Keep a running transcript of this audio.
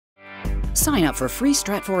Sign up for free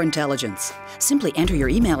Stratfor Intelligence. Simply enter your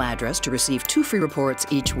email address to receive 2 free reports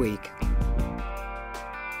each week.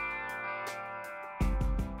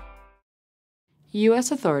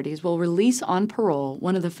 U.S. authorities will release on parole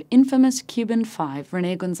one of the infamous Cuban Five,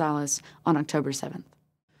 René Gonzalez, on October 7th.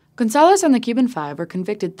 Gonzalez and the Cuban Five were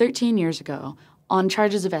convicted 13 years ago on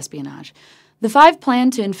charges of espionage. The Five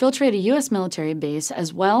planned to infiltrate a U.S. military base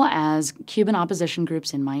as well as Cuban opposition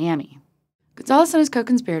groups in Miami. Gonzalez and his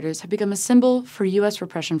co-conspirators have become a symbol for U.S.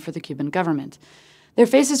 repression for the Cuban government. Their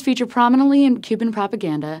faces feature prominently in Cuban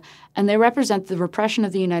propaganda, and they represent the repression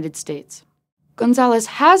of the United States. Gonzalez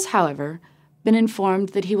has, however, been informed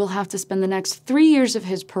that he will have to spend the next 3 years of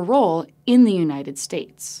his parole in the United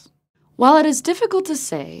States. While it is difficult to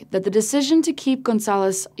say that the decision to keep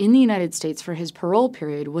Gonzalez in the United States for his parole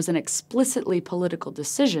period was an explicitly political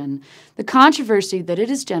decision, the controversy that it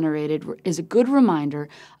has generated is a good reminder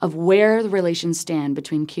of where the relations stand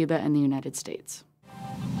between Cuba and the United States.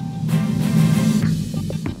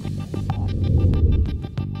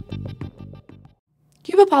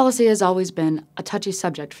 Cuba policy has always been a touchy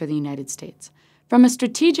subject for the United States. From a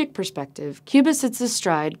strategic perspective, Cuba sits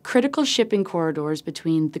astride critical shipping corridors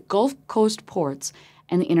between the Gulf Coast ports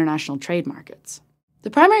and the international trade markets. The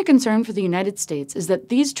primary concern for the United States is that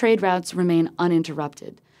these trade routes remain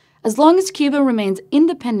uninterrupted. As long as Cuba remains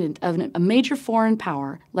independent of a major foreign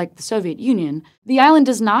power, like the Soviet Union, the island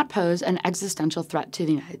does not pose an existential threat to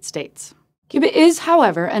the United States. Cuba is,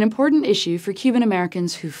 however, an important issue for Cuban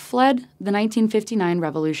Americans who fled the 1959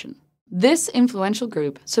 revolution. This influential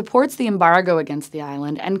group supports the embargo against the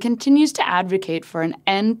island and continues to advocate for an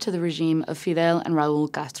end to the regime of Fidel and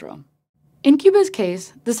Raúl Castro. In Cuba's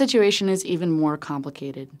case, the situation is even more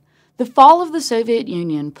complicated. The fall of the Soviet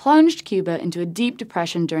Union plunged Cuba into a deep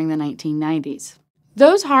depression during the 1990s.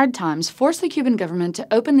 Those hard times forced the Cuban government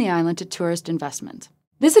to open the island to tourist investment.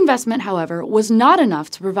 This investment, however, was not enough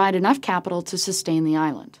to provide enough capital to sustain the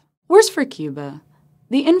island. Worse for Cuba,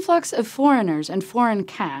 the influx of foreigners and foreign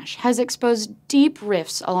cash has exposed deep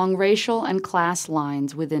rifts along racial and class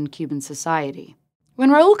lines within Cuban society. When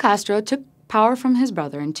Raúl Castro took power from his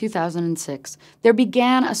brother in 2006, there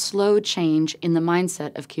began a slow change in the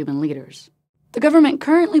mindset of Cuban leaders. The government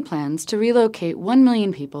currently plans to relocate 1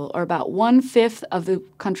 million people, or about 1/5 of the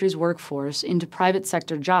country's workforce, into private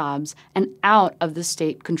sector jobs and out of the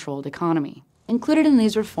state-controlled economy. Included in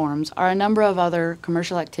these reforms are a number of other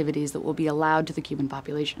commercial activities that will be allowed to the Cuban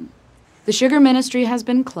population. The sugar ministry has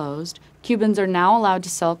been closed, Cubans are now allowed to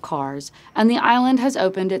sell cars, and the island has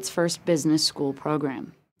opened its first business school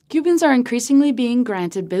program. Cubans are increasingly being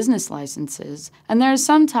granted business licenses, and there is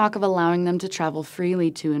some talk of allowing them to travel freely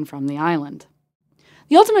to and from the island.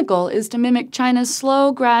 The ultimate goal is to mimic China's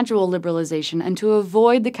slow, gradual liberalization and to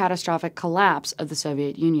avoid the catastrophic collapse of the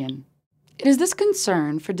Soviet Union. It is this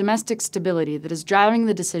concern for domestic stability that is driving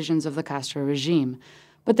the decisions of the Castro regime,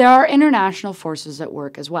 but there are international forces at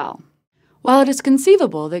work as well. While it is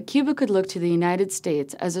conceivable that Cuba could look to the United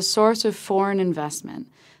States as a source of foreign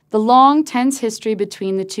investment, the long, tense history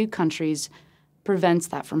between the two countries prevents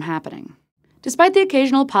that from happening. Despite the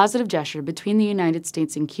occasional positive gesture between the United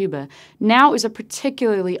States and Cuba, now is a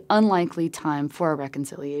particularly unlikely time for a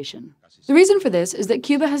reconciliation. The reason for this is that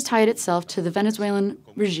Cuba has tied itself to the Venezuelan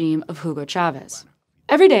regime of Hugo Chavez.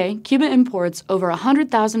 Every day, Cuba imports over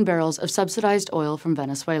 100,000 barrels of subsidized oil from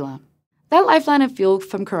Venezuela. That lifeline of fuel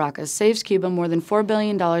from Caracas saves Cuba more than $4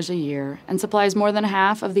 billion a year and supplies more than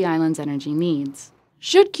half of the island's energy needs.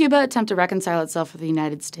 Should Cuba attempt to reconcile itself with the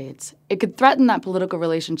United States, it could threaten that political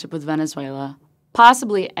relationship with Venezuela,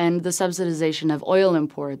 possibly end the subsidization of oil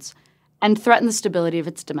imports, and threaten the stability of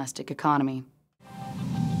its domestic economy.